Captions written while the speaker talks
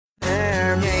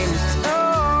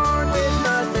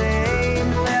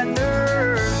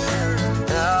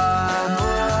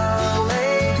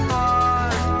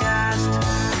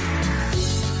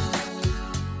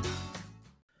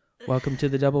Welcome to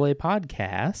the Double A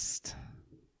Podcast.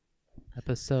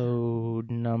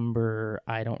 Episode number,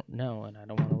 I don't know, and I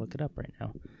don't want to look it up right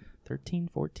now. 13,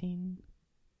 14?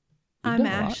 I'm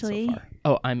Ashley. So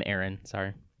oh, I'm Aaron.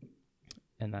 Sorry.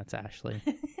 And that's Ashley.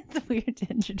 It's weird to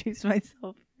introduce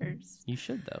myself first. You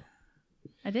should, though.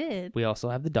 I did. We also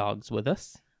have the dogs with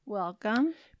us.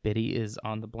 Welcome. Biddy is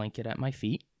on the blanket at my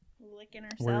feet. Licking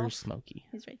herself. Where's Smokey?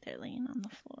 He's right there laying on the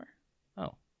floor.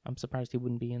 Oh, I'm surprised he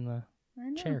wouldn't be in the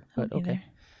chair. He'll But be okay. there.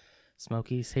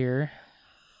 Smokey's here.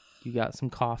 You got some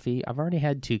coffee. I've already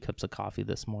had 2 cups of coffee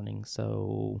this morning,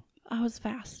 so I was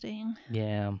fasting.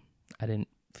 yeah, I didn't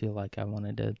feel like I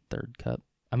wanted a 3rd cup.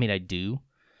 I mean, I do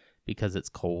because it's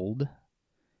cold,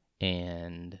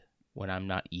 and when I'm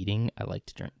not eating, I like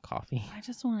to drink coffee. I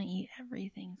just want to eat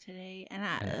everything today. And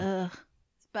Yeah.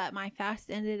 But my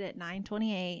fast ended at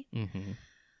 9:28. Mm-hmm.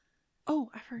 Oh,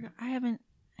 I forgot.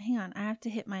 Hang on. I have to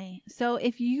hit my... So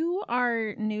if you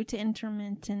are new to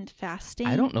intermittent fasting...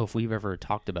 I don't know if we've ever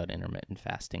talked about intermittent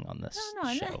fasting on this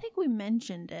show. I think we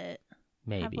mentioned it.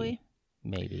 Have we?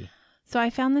 Maybe. So I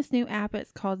found this new app.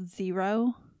 It's called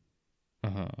Zero.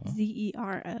 Uh-huh.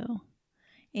 Zero.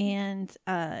 And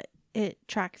it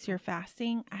tracks your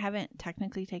fasting. I haven't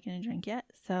technically taken a drink yet,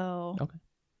 so... Okay.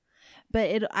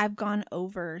 But I've gone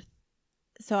over...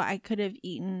 So I could have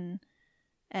eaten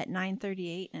at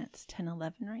 9:38, and it's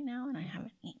 10:11 right now, and I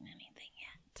haven't eaten anything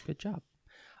yet. Good job.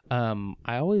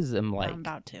 I always am like... I'm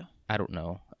about to. I don't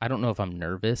know. I don't know if I'm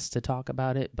nervous to talk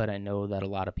about it, but I know that a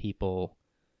lot of people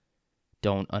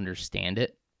don't understand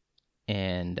it.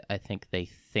 And I think they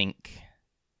think...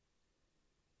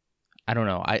 I don't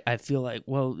know. I feel like,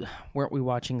 well, weren't we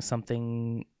watching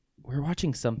something... We were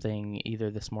watching something either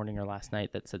this morning or last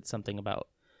night that said something about,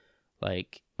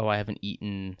 like, oh, I haven't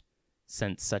eaten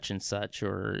since such and such,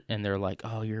 and they're like,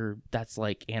 oh, that's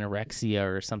like anorexia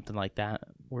or something like that.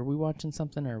 Were we watching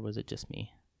something, or was it just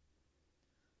me?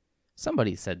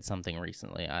 Somebody said something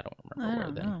recently. I don't remember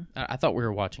where then. I thought we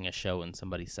were watching a show and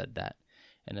somebody said that,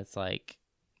 and it's like,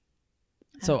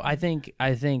 so I think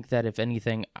that if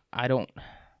anything, I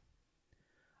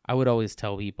would always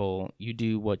tell people, you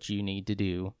do what you need to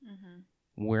do.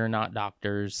 Mm-hmm. We're not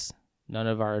doctors. None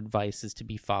of our advice is to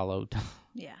be followed.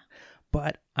 Yeah.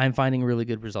 But I'm finding really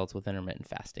good results with intermittent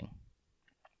fasting.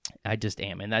 I just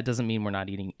am. And that doesn't mean we're not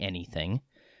eating anything.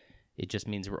 It just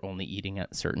means we're only eating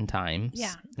at certain times.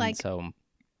 Yeah. Like, so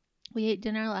we ate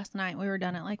dinner last night. We were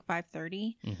done at like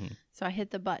 5:30. Mm-hmm. So I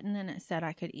hit the button and it said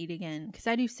I could eat again. Because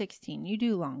I do 16. You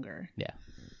do longer. Yeah.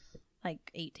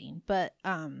 Like 18. But,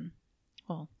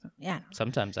 well, yeah.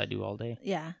 Sometimes I do all day.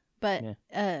 Yeah. But,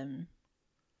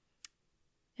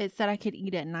 it said I could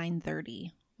eat at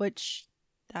 9:30, which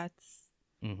that's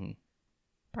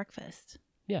breakfast.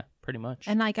 Yeah, pretty much.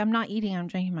 And like, I'm not eating, I'm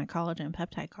drinking my collagen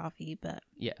peptide coffee, but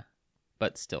yeah,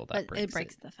 but still it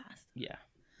breaks the fast. Yeah.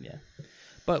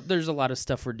 But there's a lot of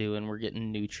stuff we're doing. We're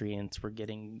getting nutrients. We're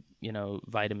getting,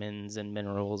 vitamins and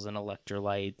minerals and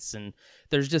electrolytes. And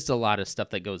there's just a lot of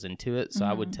stuff that goes into it. So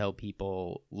I would tell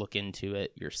people, look into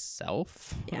it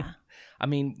yourself. Yeah. I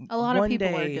mean, a lot of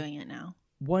people are doing it now.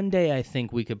 One day I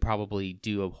think we could probably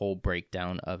do a whole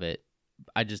breakdown of it.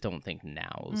 I just don't think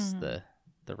now's the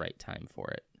right time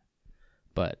for it.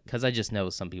 But because I just know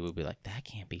some people would be like, that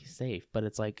can't be safe. But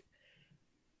it's like,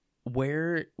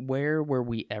 where were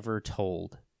we ever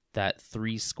told that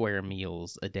 3 square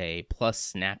meals a day plus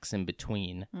snacks in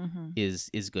between is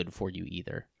good for you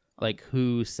either? Like,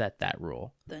 who set that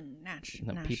rule? The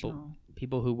national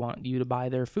people who want you to buy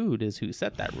their food is who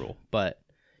set that rule. But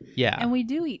yeah, and we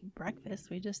do eat breakfast.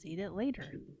 We just eat it later.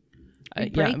 We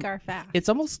break our fast. It's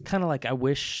almost kind of like I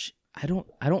wish I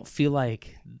don't feel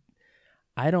like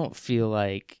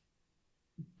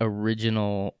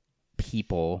original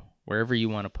people, wherever you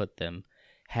want to put them,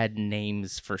 had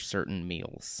names for certain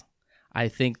meals. I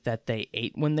think that they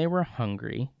ate when they were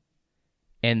hungry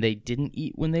and they didn't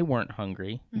eat when they weren't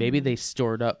hungry. Maybe they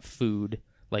stored up food.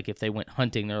 Like if they went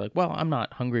hunting, they're like, well, I'm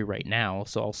not hungry right now,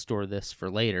 so I'll store this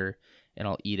for later and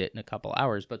I'll eat it in a couple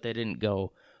hours. But they didn't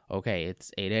go, okay,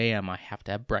 it's 8 a.m. I have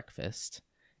to have breakfast.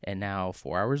 And now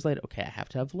 4 hours later, okay, I have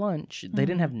to have lunch. They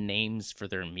didn't have names for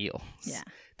their meals. Yeah.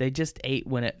 They just ate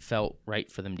when it felt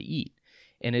right for them to eat.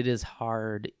 And it is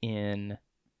hard in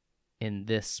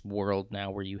this world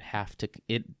now where you have to,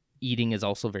 eating is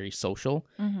also very social.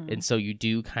 And so you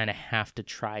do kind of have to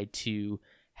try to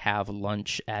have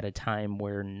lunch at a time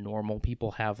where normal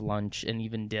people have lunch, and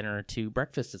even dinner too.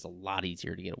 Breakfast is a lot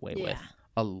easier to get away with.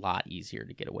 A lot easier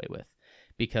to get away with.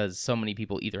 Because so many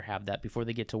people either have that before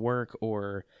they get to work,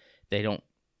 or they don't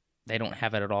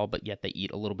have it at all, but yet they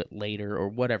eat a little bit later, or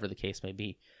whatever the case may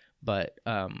be. But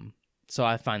So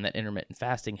I find that intermittent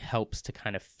fasting helps to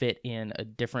kind of fit in a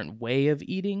different way of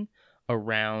eating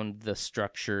around the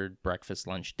structured breakfast,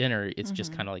 lunch, dinner. It's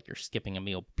just kind of like you're skipping a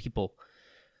meal. People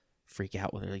freak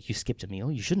out when they're like, you skipped a meal?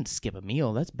 You shouldn't skip a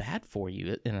meal. That's bad for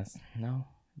you. And no,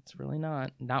 it's really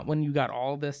not. Not when you got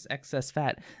all this excess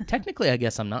fat. Technically, I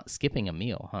guess I'm not skipping a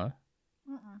meal, huh?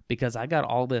 Because I got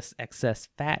all this excess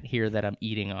fat here that I'm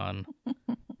eating on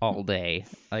all day.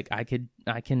 Like I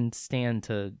can stand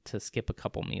to skip a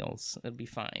couple meals. It'd be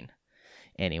fine.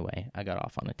 Anyway, I got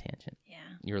off on a tangent. Yeah.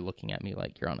 You're looking at me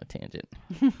like you're on a tangent.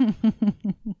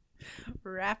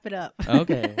 Wrap it up.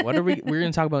 Okay. What are we're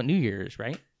going to talk about New Year's,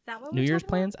 right? Is that what New we're Year's talking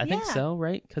plans? about? I think so,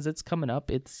 right? Because it's coming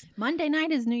up. It's Monday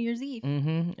night is New Year's Eve.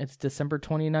 it's December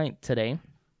 29th today.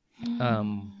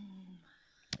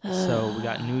 So we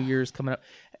got New Year's coming up.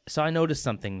 So I noticed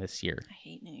something this year. I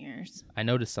hate New Year's.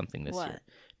 What? Year.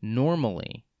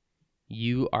 Normally,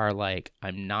 you are like,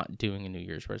 I'm not doing a New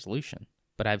Year's resolution.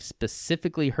 But I've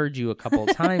specifically heard you a couple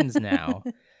of times now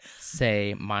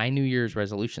say my New Year's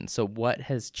resolution. So what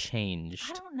has changed?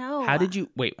 I don't know. How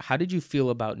did you feel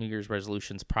about New Year's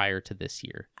resolutions prior to this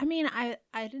year? I mean, I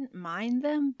didn't mind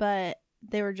them, but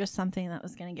they were just something that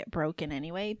was going to get broken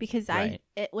anyway. Because Right.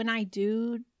 when I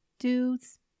do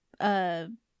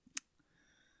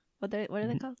what are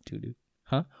they called?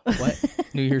 Huh? What?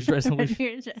 New Year's resolution? New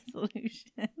Year's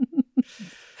resolution.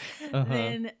 Uh-huh.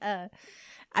 Then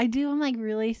I do them like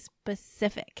really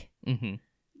specific. Mm-hmm.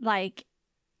 Like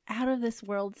out of this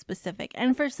world specific.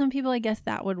 And for some people I guess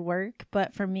that would work,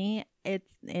 but for me it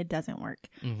doesn't work.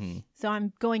 Mm-hmm. So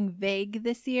I'm going vague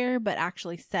this year, but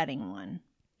actually setting one.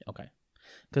 Okay.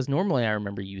 Because normally I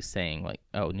remember you saying like,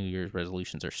 oh, New Year's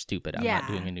resolutions are stupid. I'm not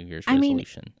doing a New Year's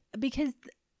resolution. Because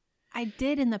I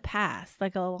did in the past,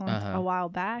 like a while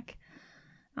back.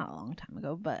 Not a long time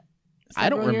ago, but I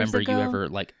don't remember ago, you ever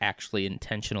like actually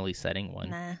intentionally setting one.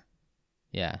 Nah.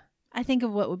 Yeah. I think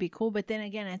of what would be cool, but then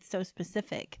again, it's so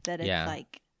specific that it's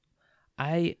like.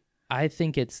 I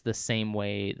think it's the same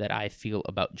way that I feel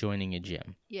about joining a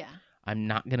gym. Yeah. I'm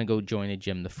not going to go join a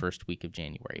gym the first week of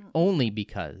January, only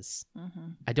because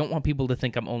I don't want people to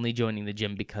think I'm only joining the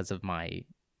gym because of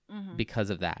because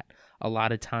of that. A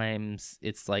lot of times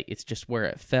it's like, it's just where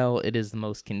it fell. It is the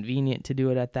most convenient to do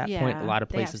it at that point. A lot of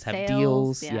places have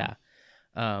deals. Yeah.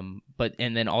 But,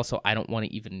 and then also I don't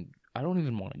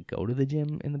even want to go to the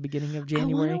gym in the beginning of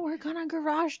January. I want to work on a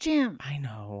garage gym. I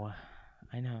know.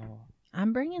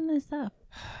 I'm bringing this up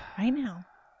right now.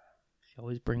 She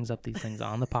always brings up these things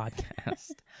on the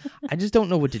podcast. I just don't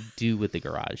know what to do with the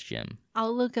garage gym.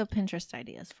 I'll look up Pinterest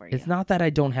ideas for you. It's not that I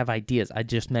don't have ideas. I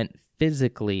just meant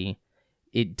physically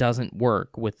it doesn't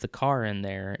work with the car in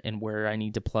there and where I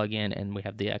need to plug in, and we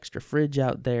have the extra fridge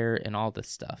out there and all this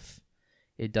stuff.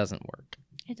 It doesn't work.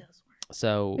 It does work.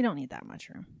 So we don't need that much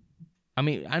room. I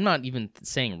mean, I'm not even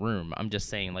saying room. I'm just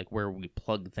saying like where we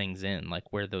plug things in,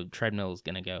 like where the treadmill is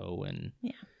going to go. And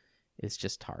it's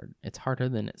just hard. It's harder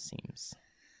than it seems.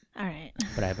 All right.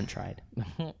 But I haven't tried.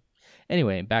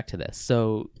 Anyway, back to this.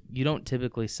 So you don't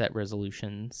typically set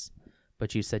resolutions,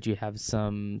 but you said you have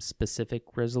some specific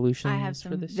resolutions I have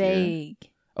some for this vague.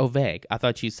 year? Oh, vague. I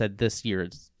thought you said this year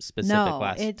is specific.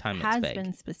 No, it has vague.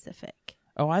 been specific.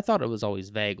 Oh, I thought it was always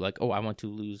vague. Like, oh, I want to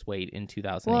lose weight in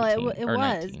 2018. Well, it was,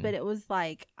 19. but it was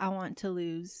like, I want to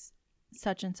lose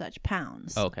such and such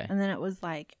pounds. Okay. And then it was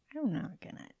like, I'm not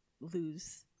going to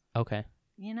lose. Okay.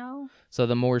 You know? So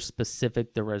the more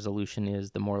specific the resolution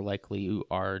is, the more likely you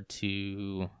are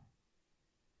to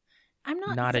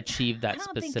not achieve that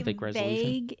specific resolution.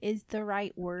 Vague is the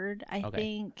right word. I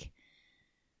think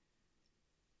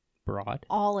broad.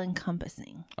 All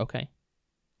encompassing. Okay.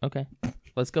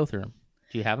 Let's go through them.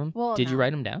 Do you have them? Well, Did you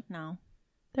write them down? No.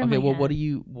 Okay, well,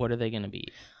 what are they going to be?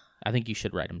 I think you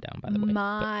should write them down, by the way.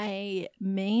 My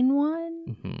main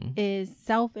one is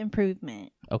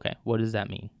self-improvement. Okay, what does that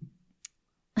mean?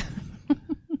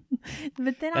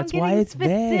 But then that's I'm why it's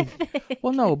specific. vague.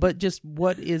 Well, no, but just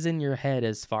what is in your head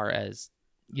as far as,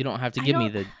 you don't have to give me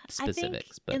the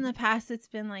specifics. But in the past, it's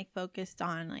been like focused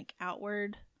on like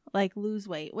outward, like lose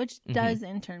weight, which does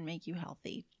in turn make you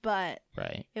healthy. But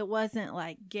it wasn't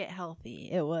like get healthy.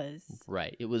 It was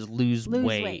it was lose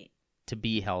weight to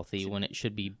be healthy when it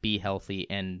should be healthy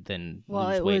and then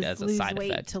lose weight as a side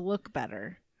effect to look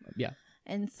better. Yeah.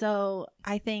 And so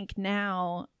I think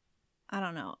now, I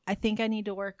don't know. I think I need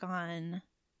to work on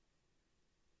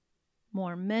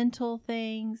more mental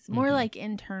things, more like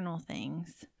internal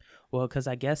things. Well, because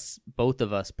I guess both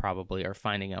of us probably are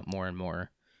finding out more and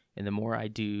more. And the more I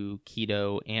do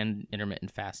keto and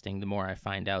intermittent fasting, the more I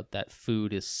find out that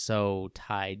food is so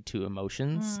tied to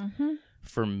emotions.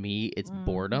 For me, it's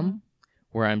boredom,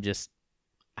 where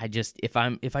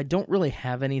if I don't really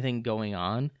have anything going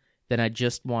on, then I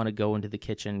just want to go into the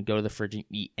kitchen, go to the fridge, and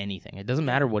eat anything. It doesn't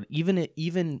matter what,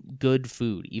 even good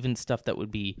food, even stuff that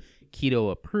would be keto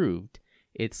approved.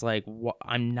 It's like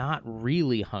I'm not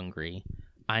really hungry.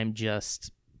 I'm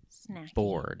just Snacky.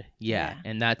 bored. Yeah.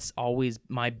 And that's always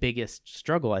my biggest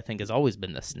struggle, I think, has always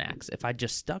been the snacks. If I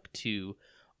just stuck to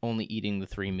only eating the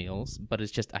 3 meals, but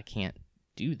it's just I can't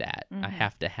do that. I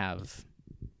have to have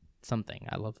something.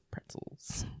 I love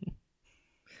pretzels.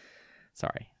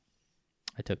 Sorry.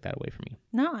 I took that away from you.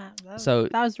 No,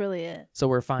 that was really it. So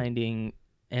we're finding,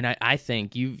 and I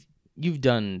think you've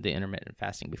done the intermittent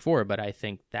fasting before, but I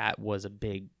think that was a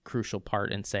big crucial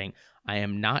part in saying I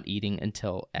am not eating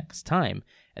until X time,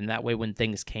 and that way when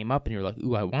things came up and you're like,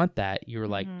 ooh, I want that, you're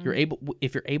like,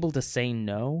 if you're able to say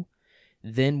no,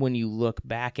 then when you look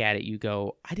back at it, you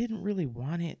go, I didn't really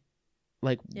want it,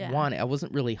 I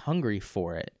wasn't really hungry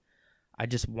for it. I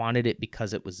just wanted it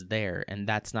because it was there, and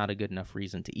that's not a good enough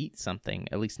reason to eat something,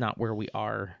 at least not where we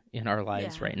are in our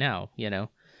lives right now, you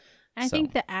know? I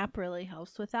think the app really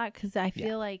helps with that, because I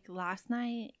feel like last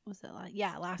night,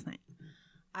 last night,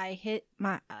 I hit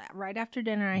right after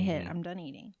dinner, I'm done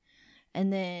eating.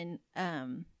 And then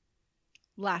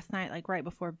last night, like right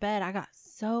before bed, I got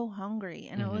so hungry,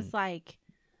 and it was like,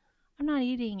 I'm not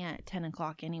eating at 10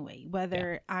 o'clock anyway,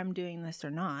 whether I'm doing this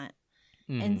or not.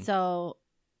 And so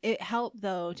it helped,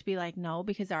 though, to be like, no,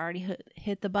 because I already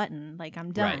hit the button. Like,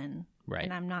 I'm done. Right.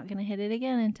 And I'm not going to hit it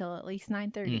again until at least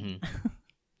 9:30.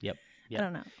 Yep. I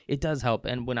don't know. It does help.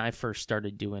 And when I first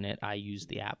started doing it, I used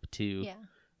the app too.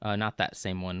 Yeah. Not that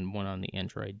same one on the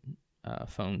Android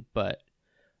phone, but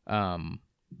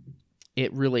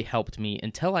it really helped me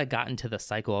until I got into the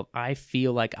cycle of, I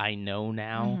feel like I know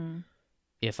now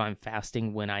if I'm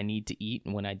fasting when I need to eat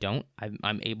and when I don't.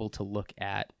 I'm able to look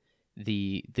at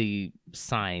the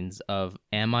signs of,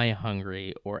 am I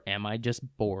hungry, or am I just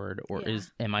bored, or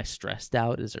am I stressed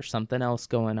out? Is there something else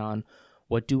going on?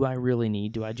 What do I really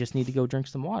need? Do I just need to go drink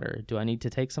some water? Do I need to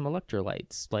take some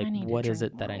electrolytes? Like, what is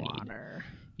it that I need? Water.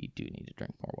 You do need to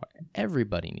drink more water.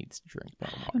 Everybody needs to drink more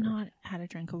water. I've not had a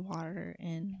drink of water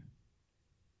in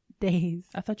days.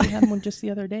 I thought you had one just the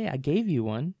other day. I gave you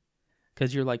one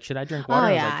because you're like, should I drink water? Oh,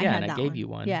 I was yeah, like, and I gave you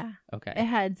one. Yeah. Okay. It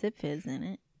had Zip Fizz in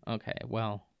it. Okay.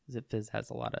 Well, Zip Fizz has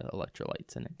a lot of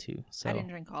electrolytes in it too. So I didn't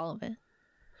drink all of it.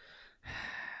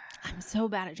 I'm so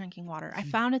bad at drinking water. I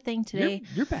found a thing today.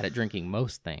 You're bad at drinking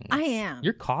most things. I am.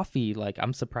 Your coffee, like,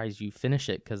 I'm surprised you finish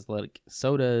it, because like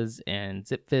sodas and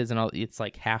Zip Fizz and all, it's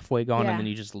like halfway gone and then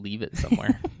you just leave it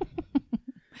somewhere.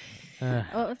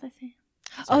 What was I saying?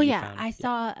 Oh yeah, I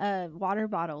saw a water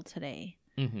bottle today,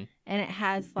 and it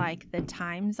has like the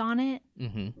times on it,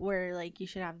 where like you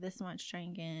should have this much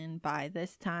drinking by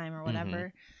this time or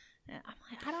whatever. I'm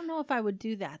like, I don't know if I would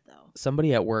do that though.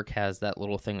 Somebody at work has that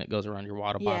little thing that goes around your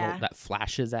water bottle that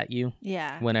flashes at you.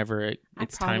 Yeah. Whenever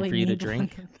it's time for you to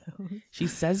drink. She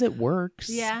says it works.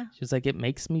 Yeah. She's like, it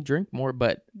makes me drink more,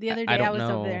 but the other day I was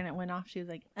over there and it went off. She was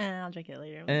like, I'll drink it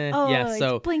later.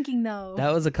 So it's blinking though.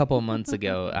 That was a couple of months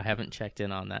ago. I haven't checked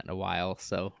in on that in a while.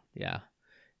 So yeah,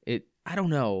 I don't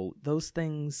know. Those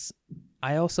things.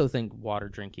 I also think water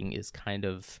drinking is kind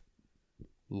of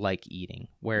like eating,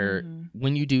 where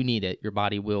when you do need it, your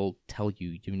body will tell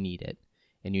you you need it,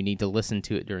 and you need to listen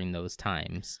to it during those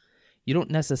times. You don't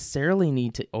necessarily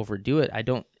need to overdo it.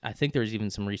 I think there's even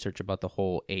some research about the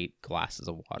whole 8 glasses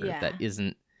of water that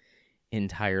isn't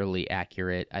entirely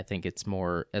accurate. I think it's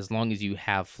more, as long as you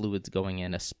have fluids going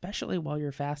in, especially while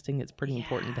you're fasting, it's pretty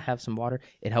important to have some water.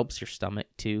 It helps your stomach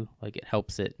too. Like, it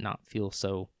helps it not feel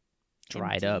so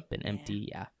dried up and empty.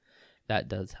 Yeah, that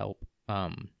does help.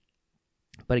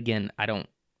 But again, I don't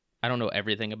know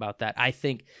everything about that. I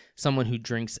think someone who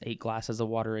drinks 8 glasses of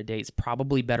water a day is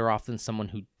probably better off than someone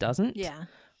who doesn't. Yeah.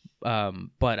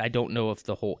 But I don't know if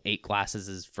the whole 8 glasses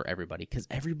is for everybody, because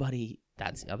everybody,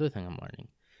 that's the other thing I'm learning.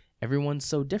 Everyone's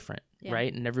so different,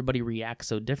 right? And everybody reacts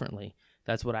so differently.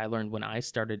 That's what I learned when I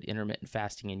started intermittent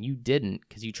fasting, and you didn't,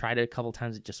 because you tried it a couple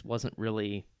times. It just wasn't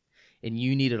really, and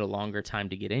you needed a longer time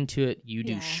to get into it. You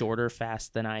do shorter fasts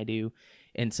than I do.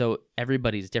 And so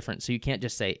everybody's different. So you can't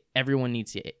just say everyone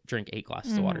needs to drink 8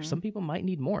 glasses of water. Some people might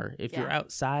need more. If you're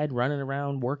outside running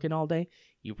around working all day,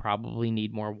 you probably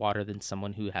need more water than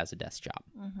someone who has a desk job.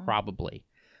 Probably.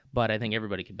 But I think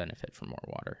everybody could benefit from more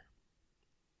water.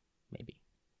 Maybe.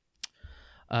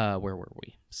 Where were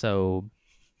we? So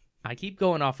I keep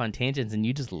going off on tangents and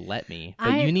you just let me.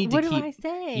 But you need to what do I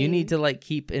say? You need to like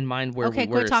keep in mind where we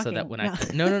were so that when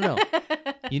No.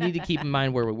 You need to keep in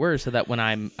mind where we were so that when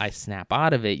I snap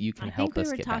out of it, you can help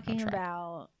us get back on track. I think we were talking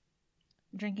about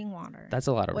drinking water. That's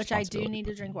a lot of which I do responsibility. need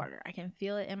to drink water. I can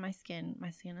feel it in my skin.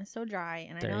 My skin is so dry,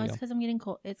 and I There know you it's go. because I'm getting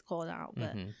cold. It's cold out,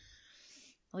 but Mhm.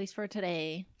 at least for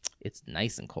today, It's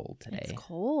nice and cold today. it's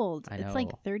cold. I It's like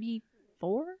know.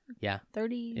 34, Yeah.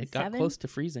 37. It got close to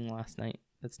freezing last night.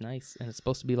 That's nice. And it's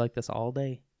supposed to be like this all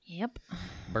day. Yep.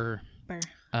 Burr. Burr.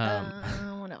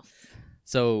 What else?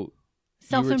 So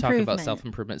you were talking Self-improvement. about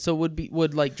self-improvement. So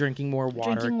would like drinking more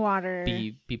water, Drinking water.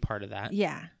 be part of that?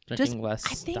 Yeah. Drinking I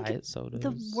less think diet sodas.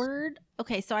 the word.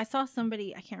 Okay, so I saw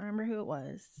somebody. I can't remember who it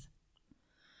was.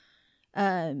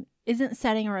 Isn't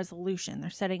setting a resolution. They're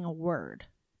setting a word.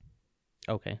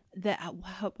 Okay. That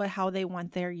how they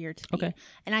want their year to be. Okay.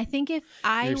 And I think if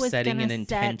I You're was setting going an to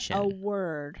set intention. a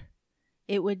word,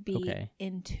 it would be Okay.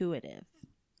 intuitive.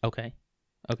 Okay.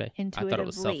 I thought it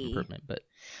was Intuitively. self-improvement, but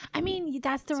I mean,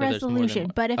 that's the So there's more than resolution.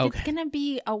 one. But if Okay. it's going to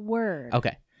be a word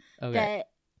okay. that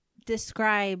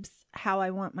describes how I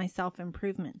want my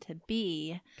self-improvement to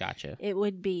be, Gotcha. it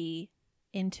would be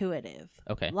intuitive.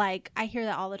 Okay. Like, I hear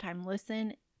that all the time.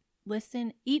 Listen,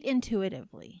 eat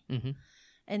intuitively. Mhm.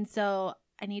 And so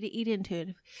I need to eat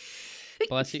intuitive.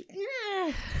 Bless you.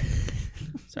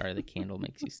 Sorry, the candle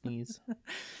makes you sneeze.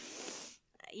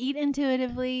 Eat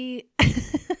intuitively.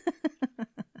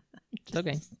 It's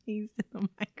okay. Sneezed in the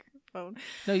microphone.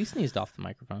 No, you sneezed off the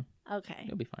microphone. Okay.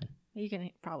 You'll be fine. You can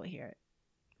probably hear it.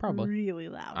 Probably. Really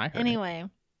loud. I heard it. Anyway,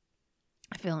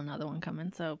 I feel another one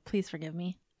coming, so please forgive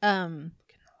me.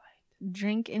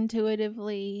 Drink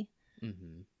intuitively.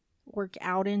 Mm-hmm. Work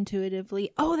out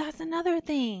intuitively. Oh, that's another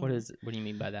thing. What do you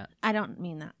mean by that? I don't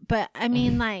mean that, but I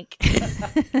mean like.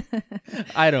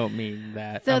 I don't mean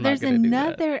that. So I'm not there's gonna do that.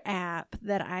 another app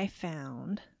that I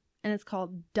found, and it's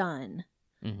called Done.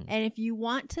 Mhm. And if you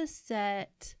want to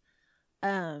set,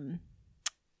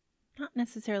 not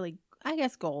necessarily, I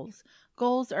guess goals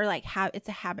are like it's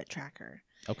a habit tracker.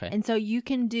 Okay. And so you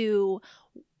can do.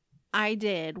 I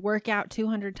did work out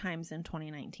 200 times in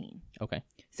 2019. Okay.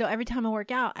 So every time I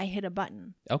work out, I hit a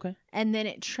button. Okay. And then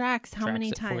it tracks how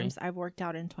many Tracks it for you. times I've worked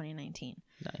out in 2019.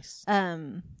 Nice.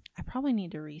 I probably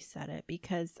need to reset it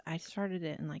because I started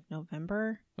it in like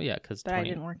November, Well, yeah, because but I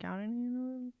didn't work out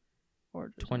any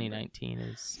or 2019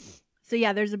 is. So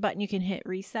yeah, there's a button you can hit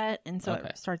reset, and so Okay.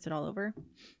 it starts it all over.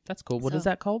 That's cool. What is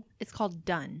So- that called? It's called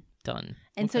Done. Done.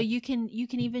 And so Okay. you can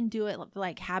even do it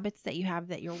like habits that you have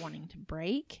that you're wanting to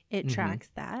break. It Mhm. tracks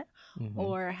that. Mhm.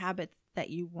 Or habits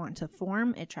that you want to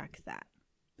form. It tracks that.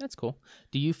 That's cool.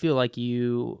 Do you feel like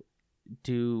you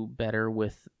do better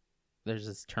with? There's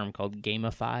this term called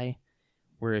gamify,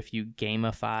 where if you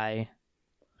gamify,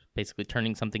 basically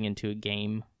turning something into a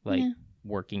game, like Yeah.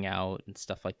 working out and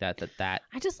stuff like that. That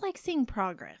I just like seeing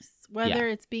progress, whether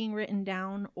it's being written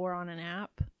down or on an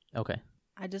app. okay.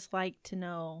 I just like to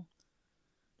know,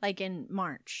 like in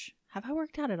March, have I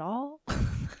worked out at all?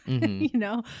 Mhm. You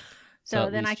know? So So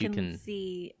at then I least you can can-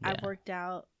 see I've yeah. worked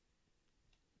out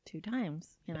 2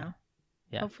 times, you know?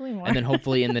 Yeah. Hopefully more. And then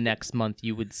hopefully in the next month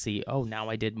you would see, oh, now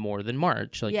I did more than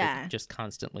March. Like Yeah. just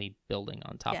constantly building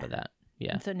on top Yeah. of that.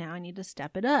 Yeah. And so now I need to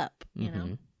step it up, you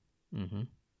know? Mm-hmm.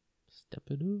 Step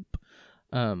it up.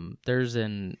 There's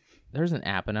an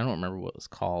app, and I don't remember what it was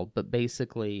called, but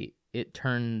basically it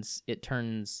turns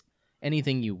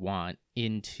anything you want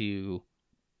into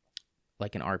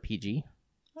like an RPG.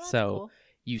 Well, that's So cool.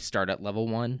 you start at level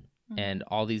 1, Mhm. and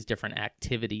all these different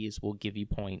activities will give you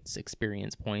points,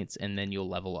 experience points, and then you'll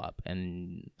level up,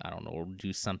 and I don't know,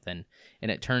 do something,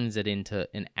 and it turns it into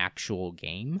an actual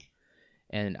game.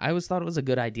 And I always thought it was a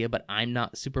good idea, but I'm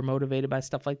not super motivated by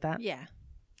stuff like that. Yeah.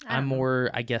 I'm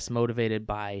more, I guess, motivated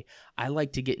by, I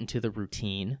like to get into the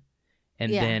routine,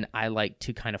 and Yeah. then I like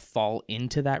to kind of fall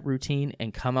into that routine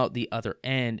and come out the other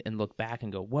end and look back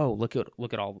and go, whoa, look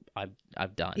at all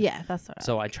I've done. Yeah, that's what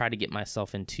So I try to get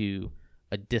myself into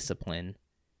a discipline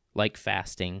like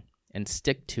fasting and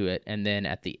stick to it, and then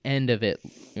at the end of it,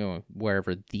 you know,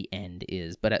 wherever the end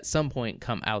is, but at some point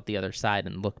come out the other side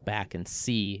and look back and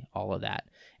see all of that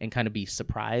and kind of be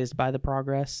surprised by the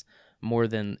progress more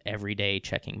than every day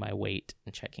checking my weight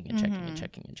and checking and checking and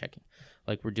checking and checking.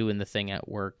 Like we're doing the thing at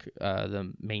work,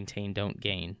 the maintain, don't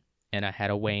gain. And I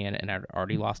had a weigh-in, and I'd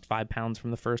already lost 5 pounds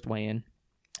from the first weigh-in,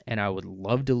 and I would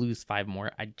love to lose 5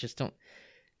 more. I just don't.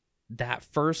 That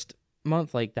first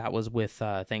month, like that was with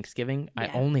Thanksgiving. Yeah. I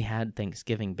only had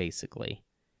Thanksgiving basically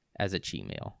as a cheat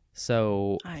meal.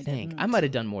 So I think I didn't. might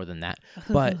have done more than that.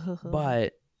 But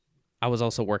I was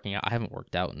also working out. I haven't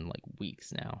worked out in like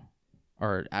weeks now.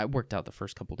 Or I worked out the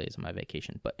first couple days of my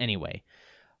vacation. But anyway,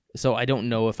 so I don't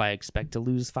know if I expect to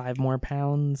lose 5 more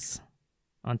pounds.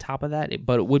 on top of that.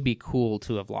 But it would be cool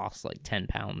to have lost like 10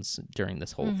 pounds during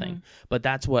this whole thing. But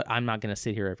that's what I'm not going to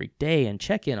sit here every day and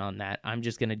check in on that. I'm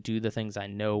just going to do the things I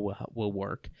know will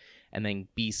work and then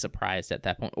be surprised at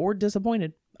that point or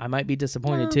disappointed. I might be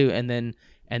disappointed too. And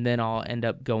then I'll end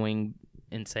up going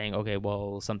and saying, okay,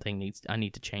 well, I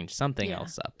need to change something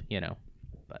else up,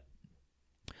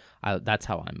 but that's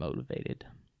how I'm motivated.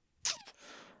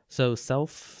 So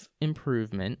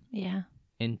self-improvement. Yeah.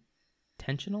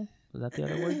 Intentional? Is that the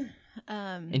other word?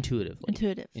 Intuitive.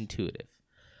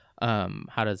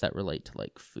 How does that relate to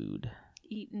like food?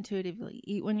 Eat intuitively.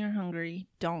 Eat when you're hungry.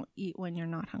 Don't eat when you're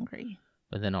not hungry.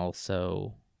 But then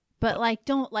also... But like,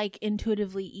 don't like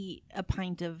intuitively eat a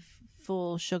pint of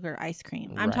full sugar ice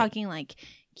cream. I'm talking like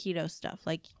keto stuff.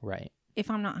 Like,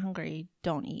 if I'm not hungry,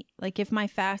 don't eat. Like if my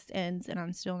fast ends and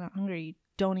I'm still not hungry,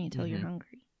 don't eat till you're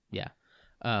hungry. Yeah.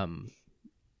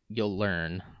 You'll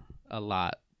learn a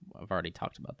lot. I've already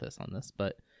talked about this on this,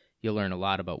 but you'll learn a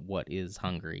lot about what is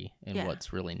hungry and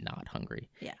what's really not hungry.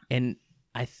 Yeah. And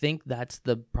I think that's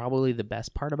probably the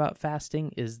best part about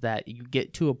fasting is that you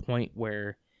get to a point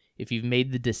where if you've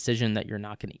made the decision that you're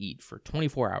not going to eat for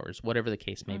 24 hours, whatever the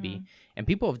case may be, and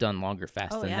people have done longer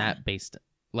fasts than that based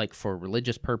like for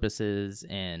religious purposes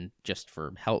and just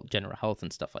for health, general health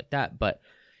and stuff like that. But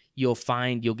you'll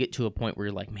get to a point where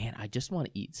you're like, man, I just want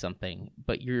to eat something.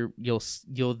 But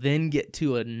you'll then get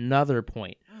to another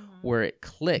point where it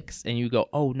clicks and you go,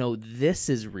 oh no, this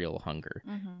is real hunger.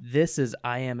 This is,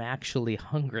 I am actually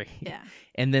hungry. Yeah.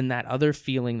 And then that other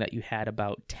feeling that you had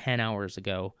about 10 hours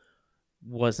ago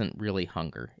wasn't really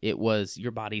hunger. It was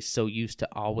your body's so used to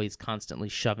always constantly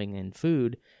shoving in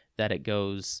food that it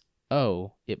goes,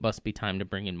 oh, it must be time to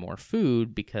bring in more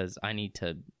food because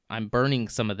I'm burning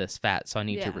some of this fat, so I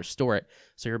need to restore it.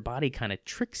 So your body kind of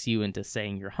tricks you into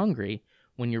saying you're hungry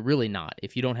when you're really not,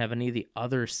 if you don't have any of the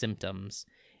other symptoms.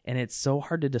 And it's so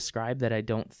hard to describe that I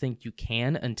don't think you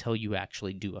can until you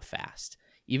actually do a fast.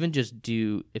 Even just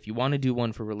if you want to do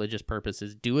one for religious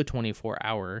purposes, do a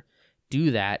 24-hour,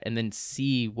 do that, and then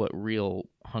see what real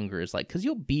hunger is like. Because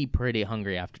you'll be pretty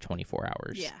hungry after 24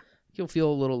 hours. Yeah. You'll feel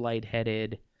a little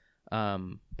lightheaded.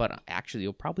 But actually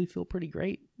you'll probably feel pretty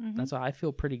great. That's why I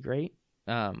feel pretty great.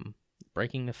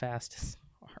 Breaking the fast is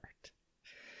hard.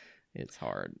 It's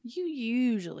hard. You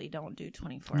usually don't do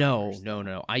 24 hours.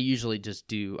 No. I usually just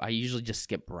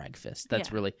skip breakfast.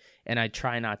 That's really, and I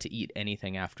try not to eat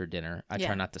anything after dinner. I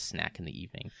try not to snack in the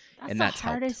evening. That's the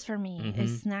hardest for me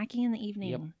is snacking in the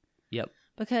evening. Yep.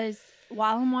 Because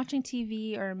while I'm watching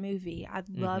TV or a movie, I'd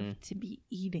love to be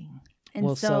eating. And I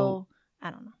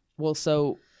don't know. Well,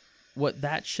 so what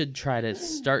that should try to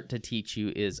start to teach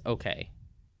you is, okay,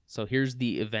 so here's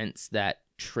the events that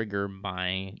trigger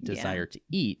my desire to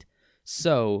eat.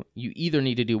 So you either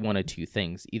need to do one of two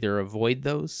things. Either avoid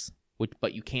those,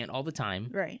 but you can't all the time.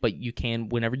 Right. But you can,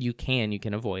 whenever you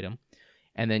can avoid them.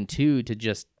 And then two, to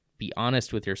just be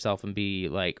honest with yourself and be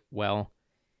like, well,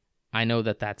 I know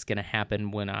that that's going to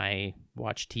happen when I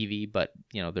watch TV, but,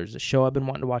 there's a show I've been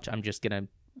wanting to watch. I'm just going to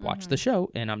watch the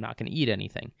show and I'm not going to eat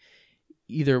anything.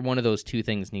 Either one of those two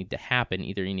things need to happen.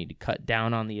 Either you need to cut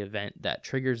down on the event that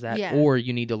triggers that, or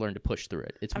you need to learn to push through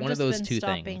it. It's one of those two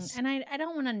things. And I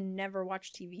don't want to never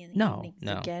watch TV in the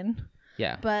evenings again.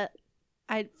 Yeah. But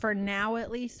for now at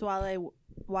least, while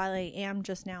I am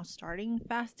just now starting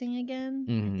fasting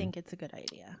again, I think it's a good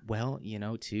idea. Well,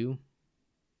 too,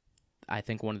 I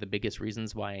think one of the biggest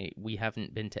reasons why we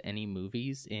haven't been to any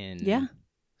movies in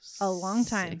a long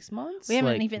time. 6 months? We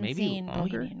haven't even seen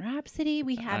Bohemian Rhapsody.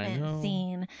 We haven't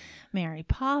seen Mary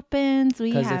Poppins.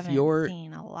 We haven't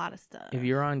seen a lot of stuff. If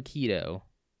you're on keto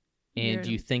and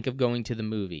you think of going to the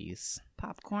movies,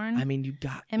 popcorn. I mean, you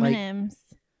got M&Ms,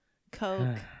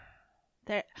 Coke.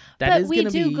 But we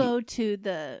do go to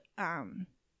the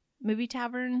movie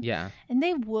tavern. Yeah. And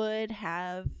they would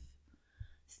have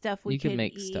stuff we could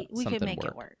make eat. We could make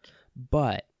it work.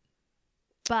 But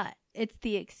it's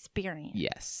the experience.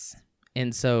 Yes.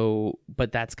 And so,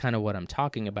 but that's kind of what I'm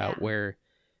talking about, where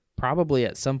probably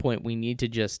at some point we need to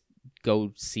just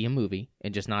go see a movie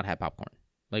and just not have popcorn.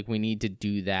 Like, we need to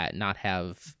do that, not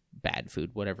have bad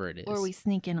food, whatever it is. Or we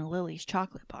sneak in a Lily's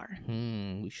chocolate bar.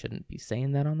 We shouldn't be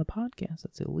saying that on the podcast.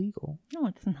 That's illegal. No,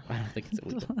 it's not. I don't think it's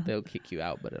illegal. They'll kick you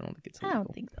out, but I don't think it's illegal. I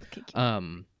don't think they'll kick you out.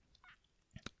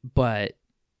 But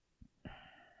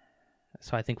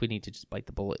so I think we need to just bite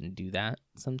the bullet and do that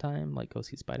sometime, like go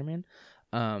see Spider-Man.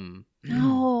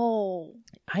 No.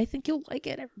 I think you'll like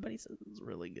it. Everybody says it's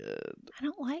really good. I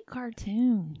don't like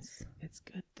cartoons. It's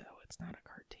good, though. It's not a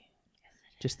cartoon. Yes,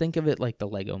 just think of it like the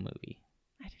Lego movie.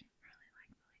 I didn't really like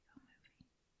the Lego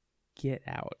movie. Get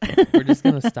out. We're just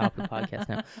going to stop the podcast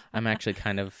now. I'm actually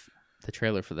kind of The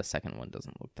trailer for the second one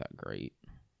doesn't look that great.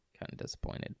 Kind of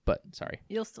disappointed, but sorry.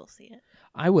 You'll still see it.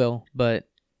 I will, but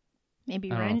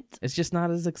Maybe I don't know. Rent. It's just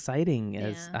not as exciting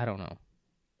as I don't know.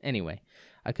 Anyway,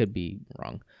 I could be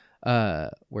wrong.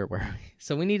 Where were we?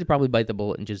 So we need to probably bite the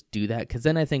bullet and just do that, because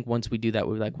then I think once we do that,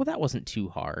 we're like, well, that wasn't too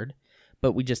hard.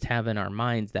 But we just have in our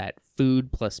minds that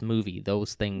food plus movie,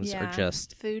 those things are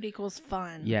just food equals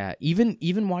fun. Yeah,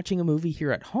 even watching a movie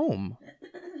here at home,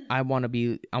 I want to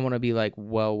be like,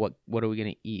 well, what are we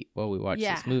gonna eat while we watch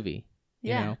this movie?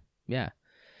 You know? Yeah.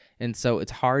 And so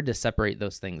it's hard to separate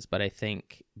those things, but I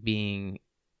think being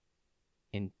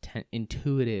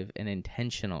intuitive and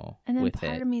intentional and then with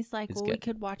part of me is like, well, good. we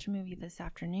could watch a movie this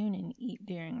afternoon and eat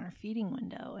during our feeding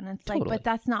window, and it's Totally. like, but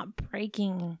that's not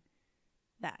breaking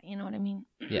that. You know what I mean?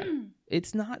 Yeah.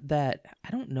 It's not that.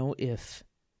 I don't know if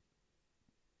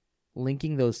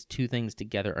linking those two things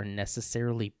together are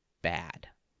necessarily bad.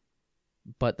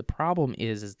 But the problem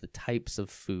is the types of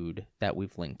food that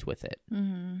we've linked with it.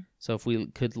 Mm-hmm. So if we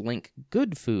could link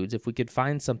good foods, if we could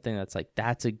find something that's like,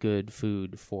 that's a good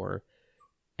food for,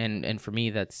 and for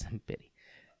me, that's Biddy.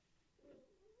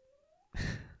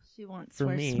 She wants For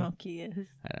where me, Smokey is.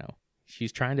 I know.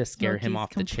 She's trying to scare him off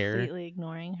the chair. Completely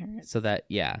ignoring her. So that,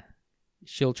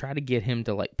 she'll try to get him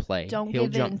to like play. He'll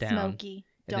jump down. Smokey.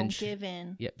 Don't give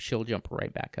in. Yep, she'll jump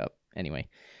right back up. Anyway.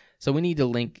 So we need to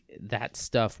link that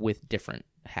stuff with different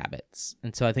habits.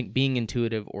 And so I think being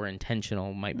intuitive or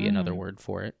intentional might be another word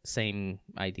for it. Same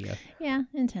idea. Yeah,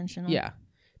 intentional. Yeah.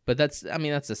 But that's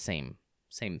the same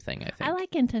thing, I think. I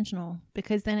like intentional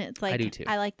because then it's like, I do too.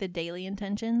 I like the daily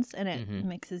intentions and it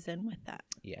mixes in with that.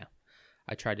 Yeah.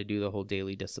 I try to do the whole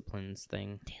daily disciplines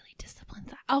thing. Daily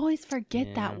disciplines. I always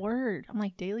forget that word. I'm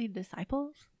like, daily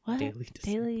disciples? What?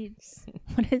 Daily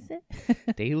what is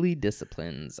it? Daily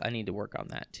disciplines. I need to work on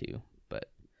that too. But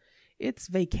it's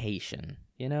vacation,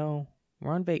 you know?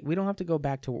 We're on we don't have to go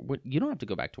back to work. You don't have to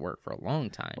go back to work for a long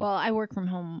time. Well, I work from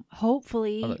home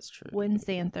hopefully that's true.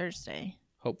 Wednesday and Thursday.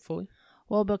 Hopefully.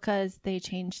 Well, because they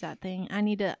changed that thing. I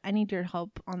need your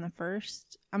help on the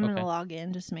 1st. I'm going to log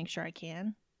in just to make sure I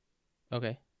can.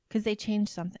 Okay. Because they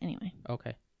changed something anyway.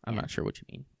 Okay. I'm not sure what you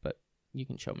mean, but you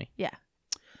can show me. Yeah.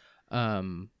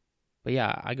 But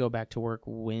yeah, I go back to work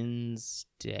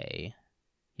Wednesday.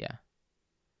 Yeah.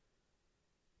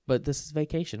 But this is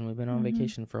vacation. We've been on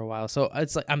vacation for a while. So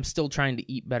it's like I'm still trying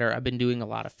to eat better. I've been doing a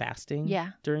lot of fasting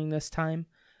during this time.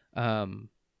 And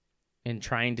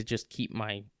trying to just keep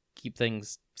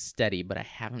things steady, but I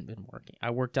haven't been working.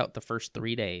 I worked out the first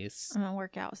 3 days. I'm gonna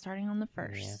work out starting on the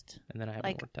 1st. Yeah. And then I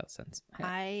haven't worked out since.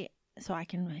 So I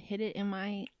can hit it in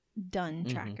my done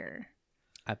tracker.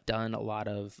 I've done a lot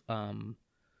of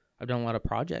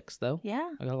projects though.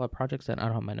 Yeah. I got a lot of projects that I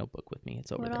don't have my notebook with me.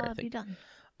 It's over there. What all I have think. you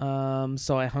done?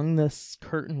 So I hung this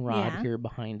curtain rod here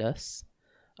behind us.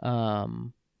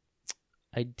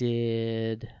 I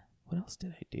did. What else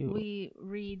did I do? We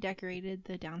redecorated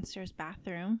the downstairs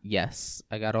bathroom. Yes,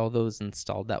 I got all those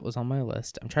installed. That was on my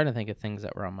list. I'm trying to think of things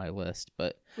that were on my list,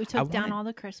 but we took down all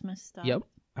the Christmas stuff. Yep.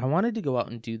 I wanted to go out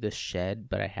and do the shed,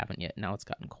 but I haven't yet. Now it's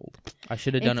gotten cold. I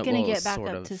should have done it while it was It's going to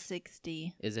get back up to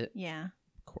 60. Is it? Yeah.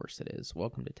 Of course it is.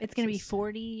 Welcome to Texas. It's going to be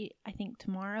 40, I think,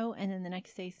 tomorrow, and then the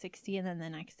next day 60, and then the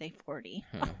next day 40.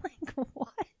 I'm like, what?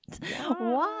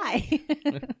 Why?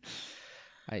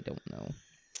 I don't know.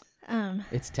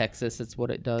 It's Texas. It's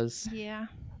what it does. Yeah.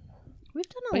 We've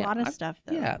done a lot of stuff,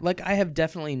 though. Yeah, like I have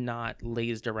definitely not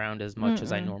lazed around as much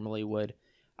as I normally would.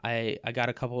 I got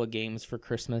a couple of games for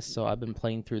Christmas, so I've been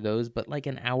playing through those, but like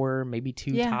an hour, maybe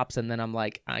two tops, and then I'm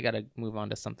like, I got to move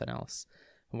on to something else.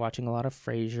 I'm watching a lot of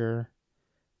Frasier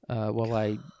while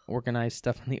I organize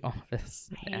stuff in the office.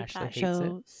 I hate Ashley that hates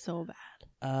show it. so bad.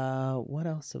 What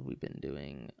else have we been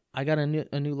doing? I got a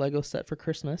new Lego set for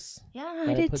Christmas. Yeah,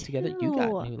 I did put too. together. You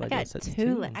got new Lego sets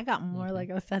too. I got more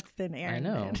Lego sets than Aaron. I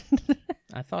know. Did.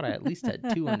 I thought I at least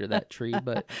had 2 under that tree,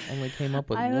 but only came up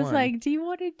with one. I was like, do you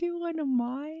want to do one of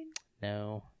mine?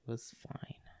 No, it was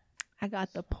fine. I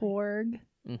got the Porg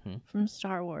from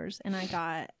Star Wars, and I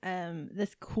got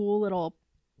this cool little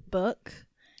book.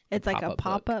 It's like a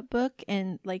pop-up book,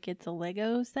 and like it's a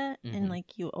Lego set, and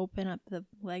like you open up the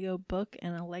Lego book,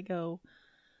 and a Lego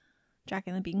Jack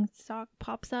and the Beanstalk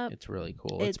pops up. It's really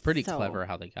cool. It's pretty clever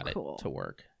how they got it to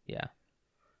work. Yeah.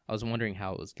 I was wondering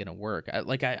how it was going to work.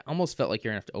 I almost felt like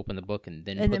you're going to have to open the book and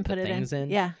then put the things in.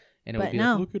 Yeah. And it would be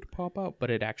like, look, it pop out.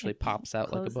 But it actually pops out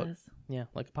closes. like a book. Yeah,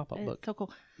 like a pop-up book. So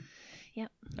cool.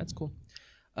 Yep. That's cool.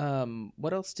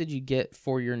 What else did you get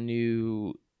for your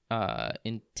new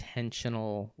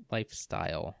intentional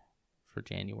lifestyle for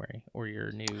January? Or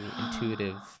your new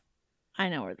intuitive? I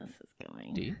know where this is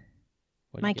going. Do you?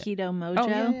 My Keto Mojo.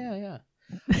 Oh, yeah.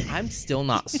 I'm still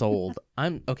not sold.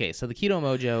 Okay. So the Keto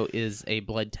Mojo is a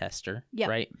blood tester, Yep.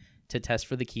 right? To test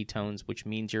for the ketones, which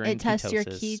means you're in ketosis. It tests your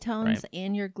ketones right?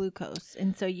 and your glucose.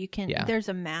 And so you can, Yeah. there's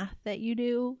a math that you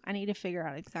do. I need to figure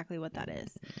out exactly what that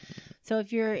is. So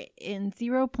if you're in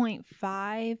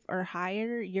 0.5 or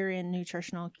higher, you're in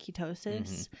nutritional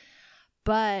ketosis.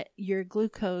 But your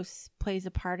glucose plays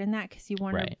a part in that because you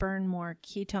want to burn more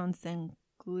ketones than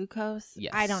glucose.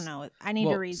 Yes. I don't know. I need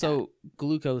to read that. So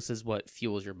glucose is what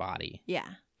fuels your body. Yeah.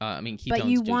 I mean, ketones but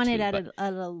you do want too, it at but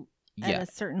a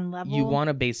certain level. You want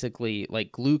to basically,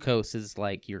 like, glucose is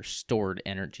like your stored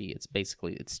energy. It's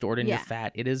stored in your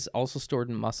fat. It is also stored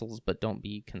in muscles, but don't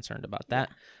be concerned about that.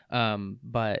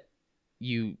 But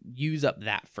you use up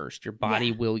that first. Your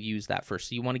body will use that first.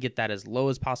 So you want to get that as low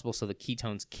as possible so the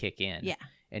ketones kick in. Yeah.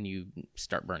 And you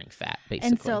start burning fat, basically.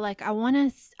 And so, like, I want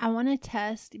to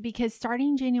test, because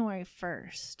starting January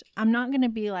 1st, I'm not going to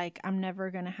be like, I'm never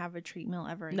going to have a treat meal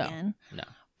ever again. No.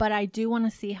 But I do want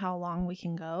to see how long we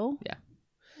can go. Yeah.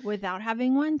 Without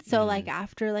having one. So, like,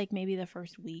 after, like, maybe the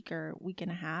first week or week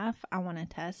and a half, I want to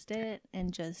test it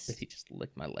and just... He just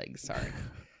licked my legs. Sorry.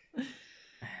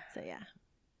 So, yeah.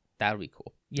 That would be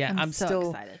cool. Yeah, I'm so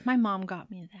still excited. My mom got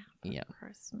me that for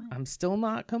Christmas. I'm still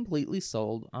not completely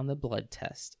sold on the blood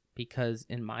test because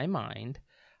in my mind,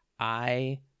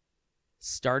 I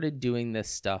started doing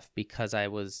this stuff because I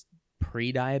was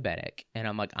pre-diabetic, and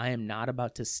I'm like, I am not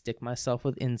about to stick myself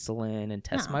with insulin and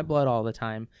test my blood all the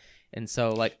time, and so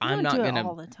like I'm not gonna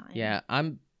all the time. Yeah,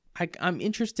 I'm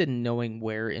interested in knowing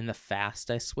where in the fast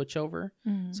I switch over.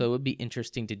 So it would be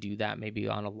interesting to do that maybe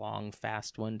on a long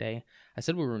fast one day. I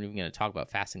said we weren't even going to talk about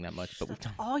fasting that much, but we've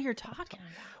done all you're talking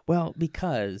about. Well,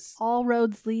 because all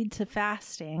roads lead to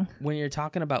fasting. When you're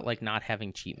talking about like not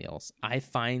having cheat meals, I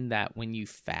find that when you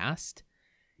fast,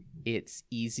 it's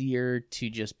easier to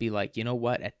just be like, you know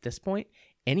what, at this point,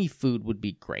 any food would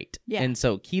be great. Yeah. And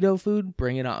so keto food,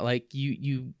 bring it on. Like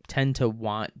you tend to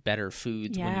want better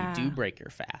foods when you do break your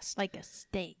fast. Like a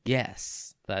steak.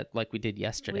 Yes. That like we did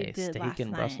yesterday. Steak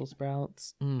and Brussels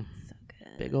sprouts. So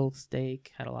good. Big old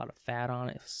steak. Had a lot of fat on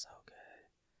it. It was so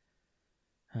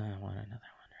good. I want another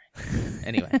one, right?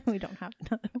 Anyway. We don't have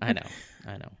another one.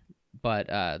 I know.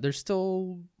 But there's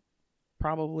still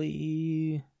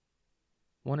probably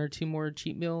 1 or 2 more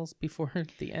cheat meals before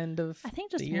the end of I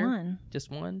think just the year? one.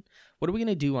 Just one? What are we going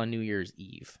to do on New Year's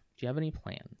Eve? Do you have any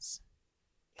plans?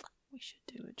 We should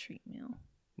do a treat meal.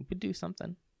 We could do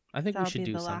something. I think we should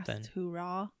do something. Last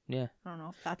hoorah. Yeah. I don't know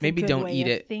if that's maybe a good don't way eat of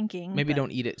it. Thinking, maybe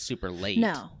don't eat it super late.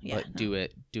 No. Yeah. But do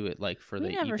it like for the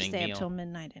evening meal. We never stay up till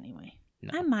midnight anyway.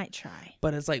 No. I might try.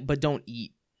 But it's like, but don't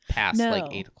eat past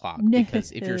like 8 o'clock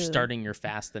because if you're starting your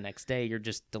fast the next day, you're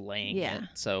just delaying it.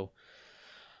 So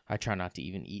I try not to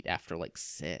even eat after like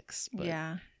 6. But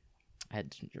I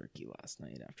had some jerky last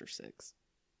night after 6.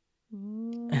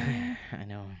 I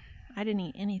know. I didn't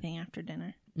eat anything after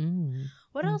dinner.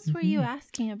 What else were you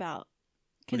asking about?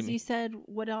 Because you said,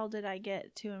 what all did I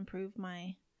get to improve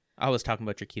my... I was talking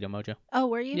about your Keto Mojo. Oh,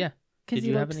 were you? Yeah. Because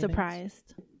you looked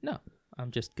surprised. No,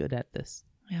 I'm just good at this.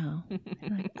 Oh.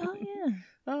 Like, oh, yeah.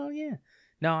 Oh, yeah.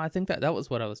 No, I think that was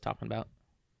what I was talking about.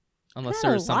 Unless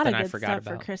there was something I forgot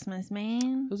about. For Christmas,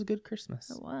 man. It was a good Christmas.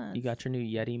 It was. You got your new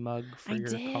Yeti mug for your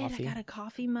coffee. I got a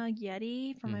coffee mug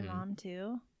Yeti for my mom,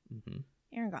 too.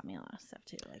 Aaron got me a lot of stuff,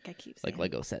 too. Like I keep saying. Like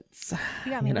Lego sets. He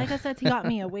got me Lego sets. He got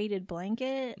me a weighted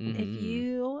blanket. If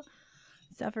you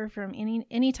suffer from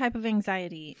any type of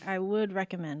anxiety, I would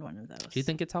recommend one of those. Do you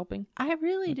think it's helping? I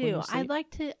really do. I'd like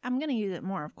to. I'm going to use it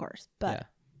more, of course. But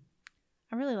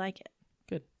I really like it.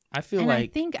 Good. I feel like... I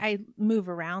think I move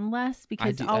around less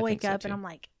because I'll wake up and I'm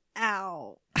like,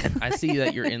 ow. I see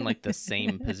that you're in like the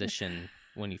same position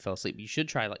when you fell asleep. You should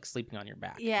try like sleeping on your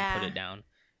back. Yeah. And put it down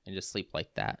and just sleep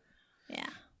like that. Yeah.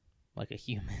 Like a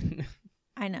human.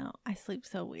 I know. I sleep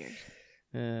so weird.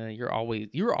 You're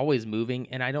always moving,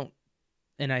 and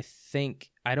I think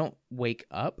I don't wake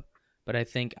up, but I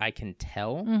think I can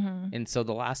tell. And so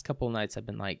the last couple of nights I've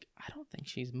been like, I don't think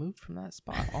she's moved from that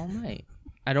spot all night.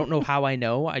 I don't know how I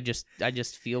know. I just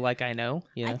feel like I know.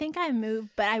 You know? I think I move,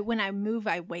 but when I move,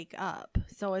 I wake up.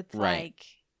 So it's like.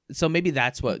 So maybe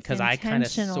that's what, because I kind of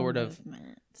sort of.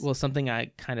 Movement. Well, something I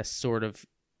kind of sort of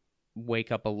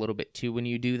wake up a little bit too when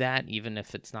you do that, even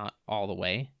if it's not all the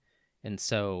way. And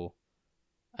so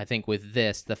I think with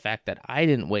this, the fact that I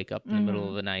didn't wake up in the middle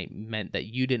of the night meant that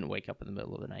you didn't wake up in the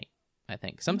middle of the night. I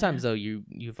think sometimes though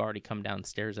you've already come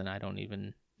downstairs and I don't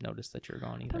even notice that you're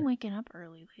gone either. I've been waking up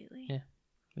early lately. Yeah,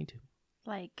 me too.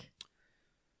 Like,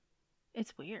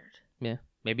 it's weird. Yeah,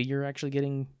 maybe you're actually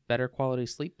getting better quality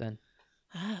sleep then.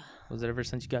 Was it ever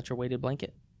since you got your weighted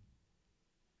blanket?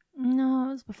 No, it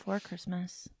was before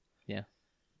Christmas. Yeah.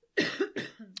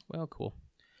 Well, cool.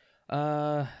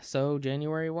 So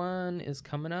January 1 is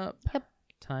coming up. Yep.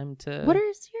 Time to... What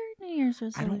is your New Year's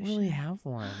resolution? I don't really have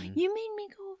one. You made me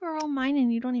go over all mine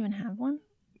and you don't even have one?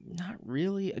 Not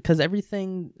really. Because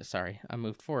everything... Sorry, I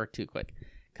moved forward too quick.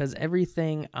 Because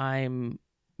everything I'm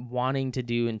wanting to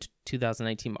do in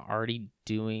 2019, I'm already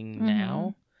doing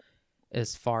now.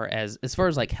 As far as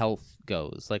like health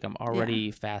goes, like I'm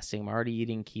already fasting, I'm already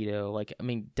eating keto. Like, I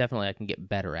mean, definitely I can get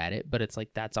better at it, but it's like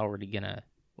that's already gonna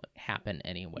happen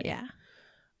anyway. Yeah.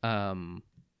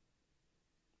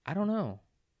 I don't know.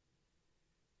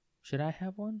 Should I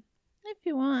have one? If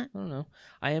you want. I don't know.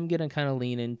 I am gonna kind of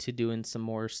lean into doing some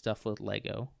more stuff with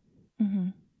Lego. Mm-hmm.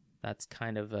 That's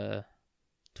kind of a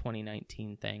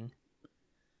 2019 thing.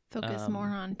 Focus more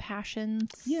on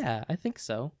passions. Yeah, I think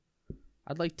so.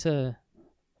 I'd like to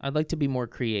be more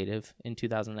creative in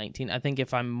 2019. I think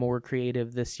if I'm more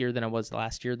creative this year than I was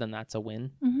last year, then that's a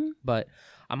win. Mm-hmm. But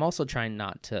I'm also trying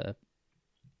not to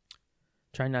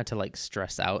like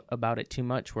stress out about it too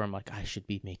much where I'm like, I should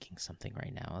be making something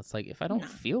right now. It's like, if I don't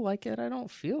feel like it, I don't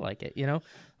feel like it, you know?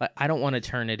 Like, I don't want to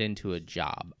turn it into a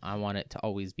job. I want it to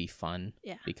always be fun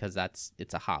because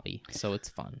it's a hobby. So it's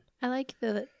fun. I like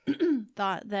the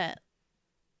thought that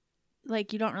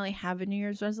like you don't really have a New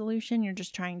Year's resolution. You're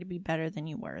just trying to be better than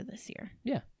you were this year.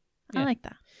 Yeah. I like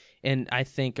that. And I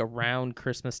think around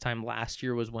Christmas time last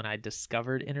year was when I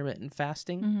discovered intermittent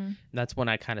fasting. Mm-hmm. That's when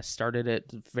I kind of started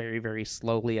it very, very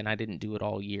slowly, and I didn't do it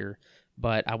all year.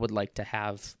 But I would like to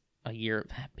have a year.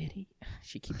 Biddy,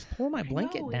 she keeps pulling my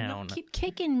blanket down. Keep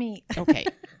kicking me. Okay,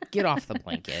 get off the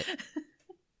blanket.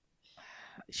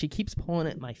 She keeps pulling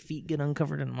it. My feet get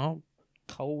uncovered, and I'm all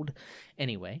cold.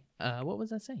 Anyway, what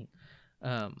was I saying?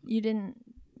 You didn't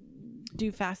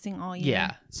do fasting all year.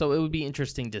 Yeah, so it would be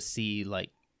interesting to see,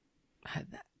 like,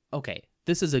 okay,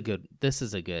 this is a good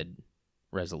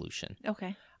resolution.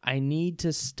 Okay. I need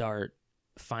to start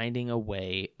finding a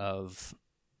way of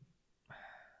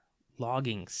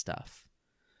logging stuff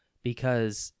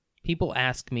because people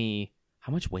ask me,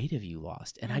 how much weight have you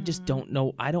lost? And I just don't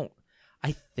know. I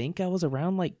think I was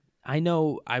around, like, I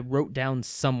know I wrote down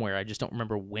somewhere, I just don't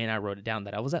remember when I wrote it down,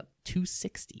 that I was at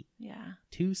 260. Yeah.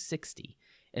 260.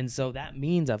 And so that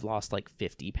means I've lost like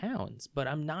 50 pounds, but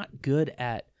I'm not good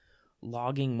at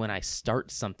logging when I start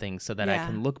something so that I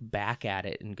can look back at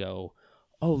it and go,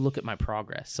 oh, look at my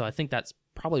progress. So I think that's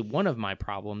probably one of my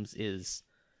problems is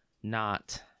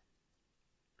not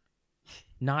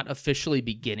officially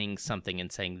beginning something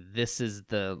and saying, this is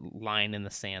the line in the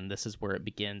sand, this is where it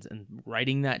begins, and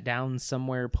writing that down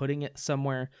somewhere, putting it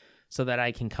somewhere so that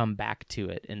I can come back to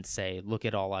it and say, look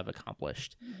at all I've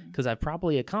accomplished. Because I've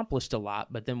probably accomplished a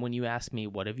lot, but then when you ask me,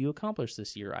 what have you accomplished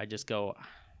this year? I just go,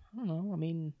 I don't know. I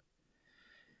mean,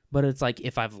 but it's like,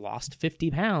 if I've lost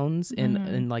 50 pounds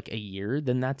in like a year,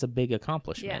 then that's a big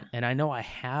accomplishment. And I know I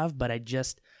have, but I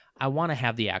want to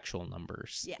have the actual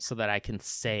numbers so that I can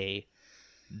say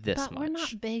this much. But we're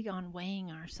not big on weighing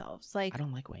ourselves. Like, I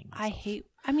don't like weighing myself.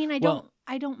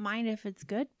 I don't mind if it's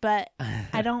good, but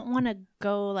I don't want to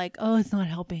go like, oh, it's not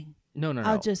helping. No.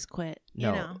 I'll just quit, you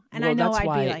know? And well, I know I'd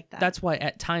be like that. That's why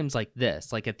at times like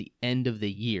this, like at the end of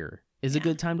the year, is a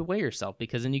good time to weigh yourself,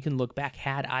 because then you can look back.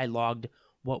 Had I logged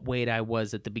what weight I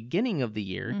was at the beginning of the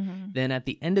year, then at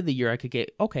the end of the year I could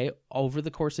get, okay, over the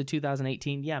course of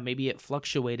 2018, maybe it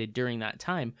fluctuated during that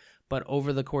time, but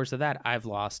over the course of that, I've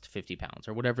lost 50 pounds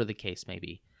or whatever the case may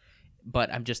be.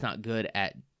 But I'm just not good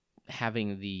at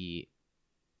having the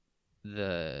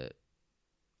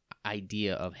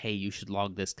idea of, hey, you should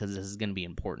log this because this is going to be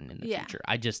important in the future.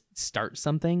 I just start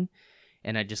something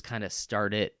and I just kind of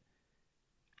start it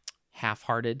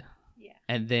half-hearted. Yeah.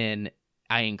 And then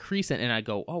I increase it and I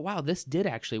go, oh, wow, this did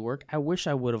actually work. I wish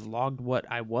I would have logged what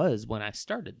I was when I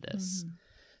started this.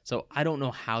 So I don't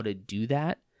know how to do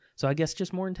that. So I guess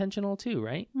just more intentional too,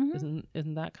 right? Isn't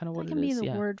that kind of what it is? That can be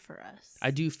the word for us. I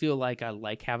do feel like I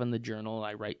like having the journal.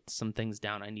 I write some things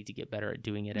down. I need to get better at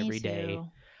doing it every day.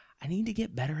 I need to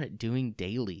get better at doing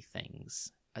daily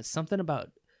things. Something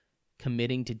about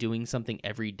committing to doing something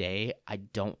every day, I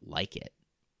don't like it.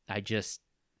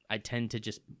 I tend to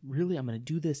just, really, I'm going to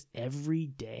do this every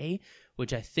day,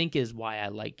 which I think is why I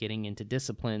like getting into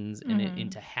disciplines and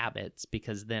into habits,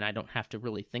 because then I don't have to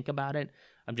really think about it.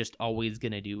 I'm just always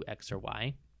going to do X or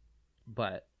Y.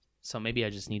 But so maybe I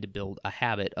just need to build a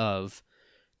habit of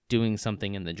doing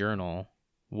something in the journal,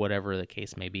 whatever the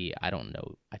case may be. I don't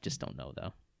know. I just don't know,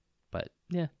 though. But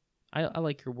yeah, I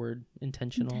like your word,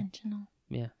 intentional. Intentional.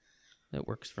 Yeah, it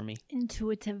works for me.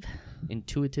 Intuitive.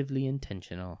 Intuitively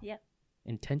intentional. Yep.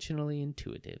 Intentionally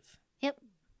intuitive. Yep.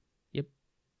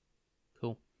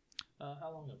 Cool.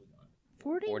 How long have we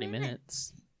gone? 40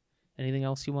 minutes. Anything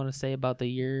else you want to say about the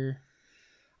year?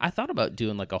 I thought about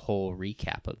doing like a whole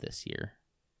recap of this year.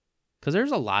 Because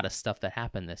there's a lot of stuff that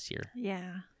happened this year.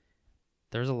 Yeah.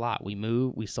 There's a lot. We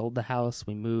moved, we sold the house,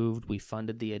 we moved, we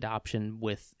funded the adoption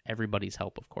with everybody's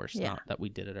help, of course. Yeah. Not that we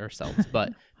did it ourselves,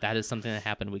 but that is something that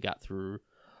happened. We got through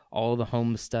all the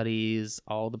home studies,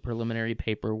 all the preliminary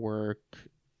paperwork,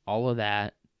 all of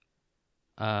that.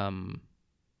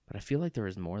 But I feel like there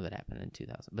was more that happened in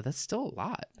 2000. But that's still a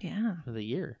lot for the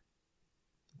year.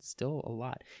 It's still a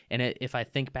lot. And if I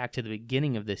think back to the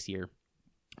beginning of this year,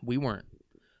 we weren't.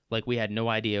 Like, we had no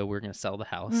idea we were going to sell the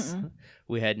house. Mm-mm.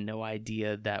 We had no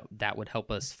idea that would help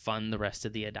us fund the rest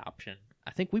of the adoption.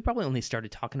 I think we probably only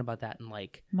started talking about that in,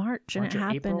 like, March and it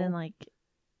happened April. In, like,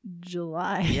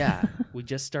 July. Yeah. We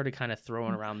just started kind of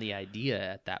throwing around the idea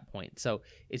at that point. So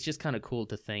it's just kind of cool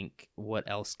to think what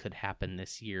else could happen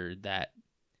this year that...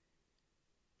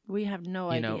 We have no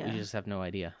idea. We just have no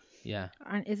idea. Yeah.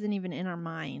 Isn't even in our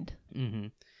mind. Mm-hmm.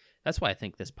 That's why I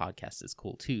think this podcast is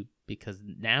cool too, because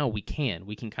now we can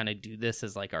kind of do this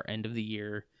as like our end of the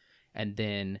year, and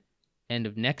then end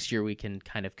of next year we can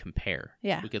kind of compare.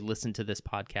 Yeah. We could listen to this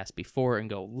podcast before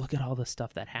and go, look at all the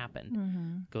stuff that happened.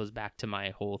 Mm-hmm. Goes back to my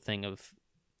whole thing of,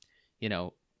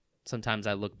 sometimes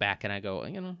I look back and I go,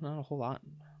 not a whole lot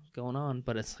going on,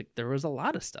 but it's like there was a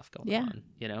lot of stuff going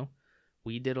on,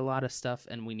 We did a lot of stuff,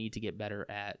 and we need to get better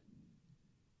at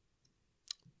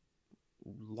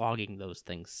logging those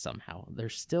things somehow.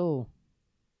 There's still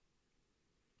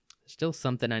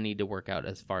something I need to work out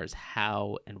as far as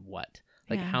how and what.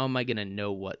 Like, how am I going to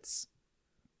know what's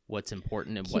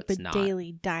important and what's not? Keep a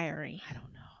daily diary. I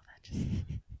don't know. That just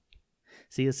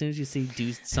see, as soon as you see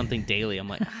do something daily, I'm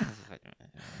like,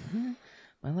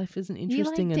 my life isn't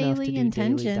interesting enough to do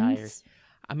daily diary.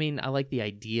 I mean, I like the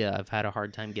idea. I've had a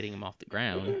hard time getting them off the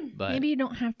ground, but maybe you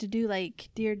don't have to do like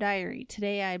Dear Diary,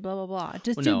 today I blah blah blah.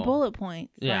 Just do bullet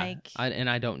points. Yeah,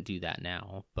 I don't do that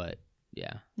now, but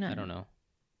yeah, I don't know.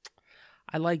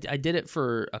 I did it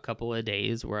for a couple of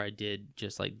days where I did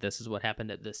just like, this is what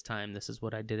happened at this time, this is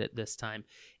what I did at this time,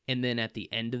 and then at the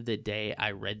end of the day,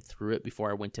 I read through it before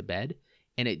I went to bed.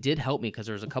 And it did help me because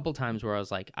there was a couple times where I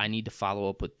was like, I need to follow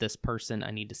up with this person.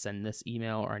 I need to send this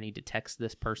email, or I need to text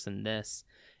this person this.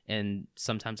 And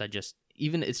sometimes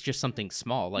it's just something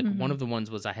small. Like one of the ones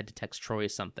was I had to text Troy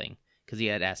something because he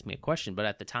had asked me a question. But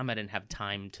at the time, I didn't have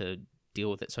time to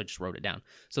deal with it. So I just wrote it down.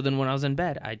 So then when I was in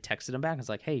bed, I texted him back. I was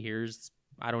like, hey,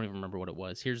 I don't even remember what it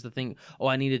was. Here's the thing. Oh,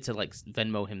 I needed to like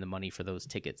Venmo him the money for those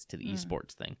tickets to the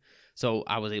esports thing. So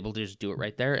I was able to just do it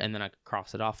right there, and then I could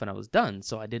cross it off and I was done.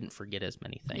 So I didn't forget as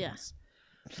many things. Yeah.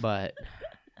 But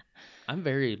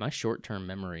my short-term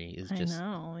memory is just... I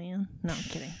know, man. No, I'm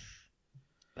kidding.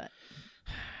 But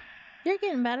you're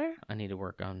getting better. I need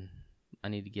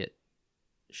to get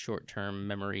short-term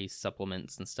memory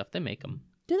supplements and stuff. They make them.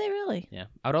 Do they really? Yeah.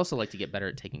 I would also like to get better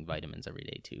at taking vitamins every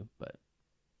day too, but...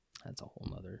 That's a whole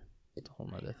nother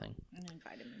thing. I need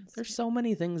vitamins. There's so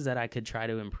many things that I could try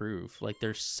to improve. Like,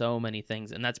 there's so many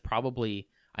things. And that's probably,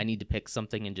 I need to pick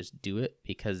something and just do it,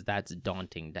 because that's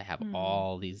daunting to have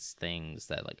all these things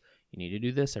that, like, you need to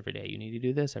do this every day. You need to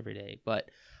do this every day.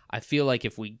 But I feel like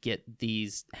if we get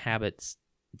these habits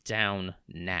down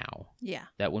now,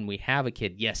 that when we have a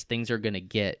kid, yes, things are going to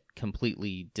get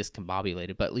completely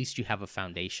discombobulated, but at least you have a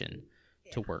foundation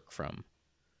to work from.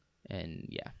 And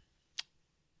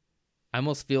I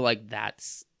almost feel like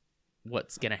that's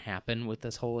what's going to happen with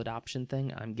this whole adoption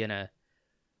thing. I'm going to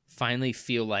finally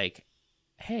feel like,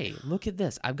 hey, look at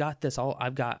this. I've got this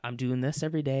I'm doing this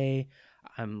every day.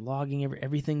 I'm logging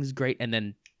everything's great. And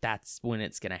then that's when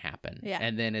it's going to happen. Yeah.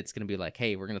 And then it's going to be like,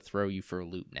 hey, we're going to throw you for a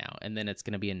loop now. And then it's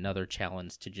going to be another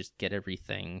challenge to just get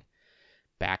everything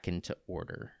back into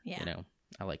order. Yeah.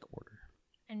 I like order.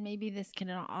 And maybe this can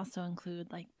also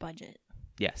include like budget.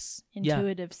 Yes.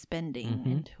 Intuitive spending,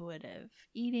 intuitive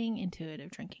eating,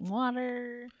 intuitive drinking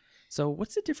water. So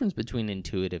what's the difference between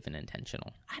intuitive and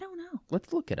intentional? I don't know.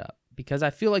 Let's look it up, because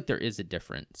I feel like there is a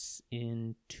difference.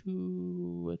 Intuitive.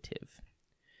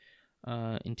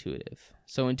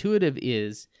 So intuitive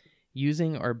is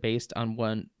using or based on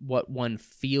what one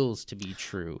feels to be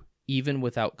true, even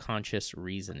without conscious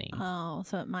reasoning. Oh,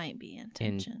 so it might be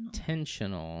intentional.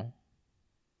 Intentional.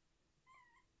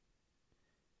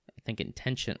 I think if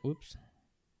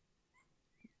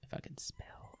I could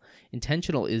spell.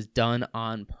 Intentional is done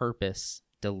on purpose,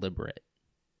 deliberate.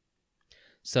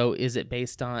 So is it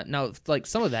based on... Now, like,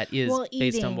 some of that is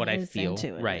based on what I feel.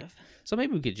 Intuitive. Right. So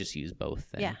maybe we could just use both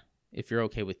then. Yeah. If you're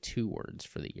okay with 2 words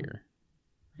for the year.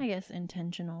 I guess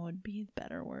intentional would be the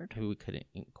better word. Maybe we could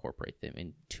incorporate them.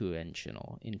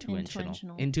 Intuitional.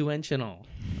 Intentional.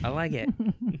 I like it.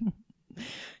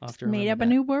 I'll have Just to made remember up a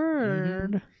that. new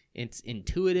word. It's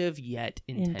intuitive yet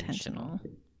intentional.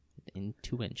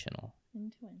 Intentional.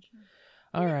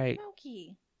 All right.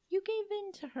 Smokey, you gave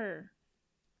in to her.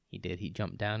 He did. He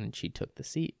jumped down and she took the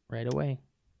seat right away.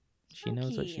 She knows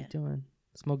what Smokey. she's doing.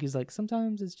 Smokey's like,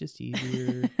 sometimes it's just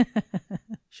easier.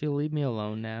 She'll leave me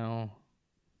alone now.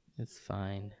 It's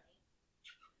fine.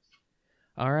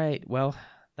 All right. Well,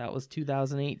 that was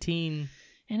 2018.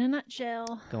 In a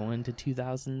nutshell. Going to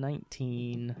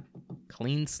 2019.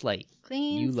 Clean slate.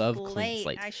 Clean You love slate. clean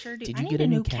slate. I sure do. Did I you need get a a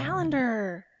new new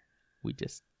calendar. We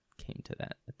just came to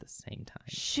that at the same time.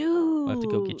 Shoot. We'll have to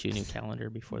go get you a new calendar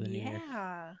before the new year.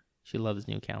 Yeah. She loves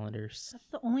new calendars. That's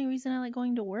the only reason I like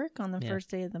going to work on the Yeah. first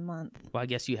day of the month. Well, I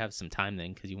guess you have some time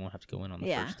then because you won't have to go in on the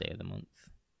Yeah. first day of the month.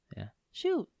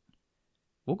 Shoot.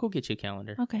 We'll go get you a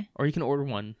calendar. Okay. Or you can order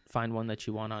one. Find one that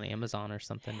you want on Amazon or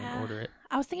something and order it.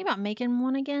 I was thinking about making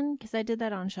one again because I did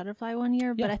that on Shutterfly one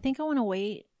year, but Yeah. I think I want to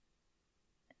wait.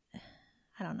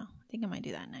 I don't know. I think I might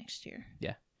do that next year.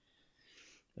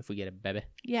 If we get a baby.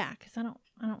 Yeah, because I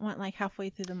don't want like halfway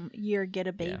through the year get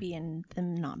a baby and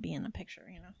them not be in the picture.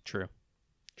 True.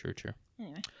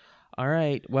 Anyway. All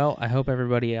right. Well, I hope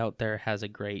everybody out there has a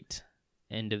great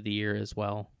end of the year as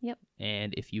well. Yep.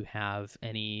 And if you have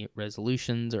any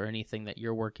resolutions or anything that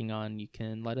you're working on, you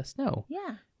can let us know.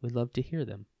 Yeah. We'd love to hear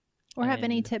them. Or have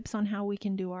any And- tips on how we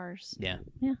can do ours. Yeah.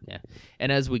 Yeah.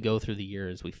 And as we go through the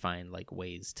years, we find like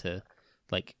ways to,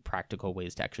 like practical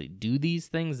ways to actually do these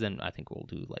things, then I think we'll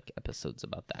do like episodes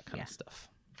about that kind of stuff.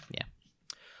 Yeah.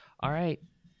 All right.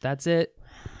 That's it.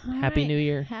 All Happy right. New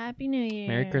Year. Happy New Year.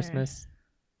 Merry Christmas.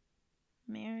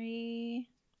 Merry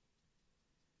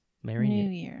Merry New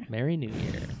Year. Merry New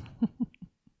Year.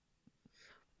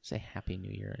 Say Happy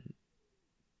New Year,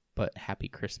 but Happy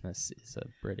Christmas is a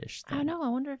British thing. I don't know. I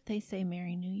wonder if they say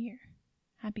Merry New Year.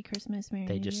 Happy Christmas, Merry New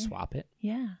They Year. just swap it.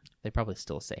 Yeah. They probably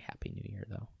still say Happy New Year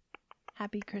though.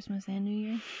 Happy Christmas and New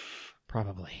Year.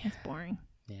 Probably. That's boring.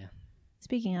 Yeah.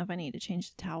 Speaking of, I need to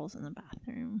change the towels in the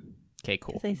bathroom. Okay,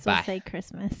 cool. 'Cause they still Bye. say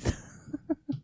Christmas.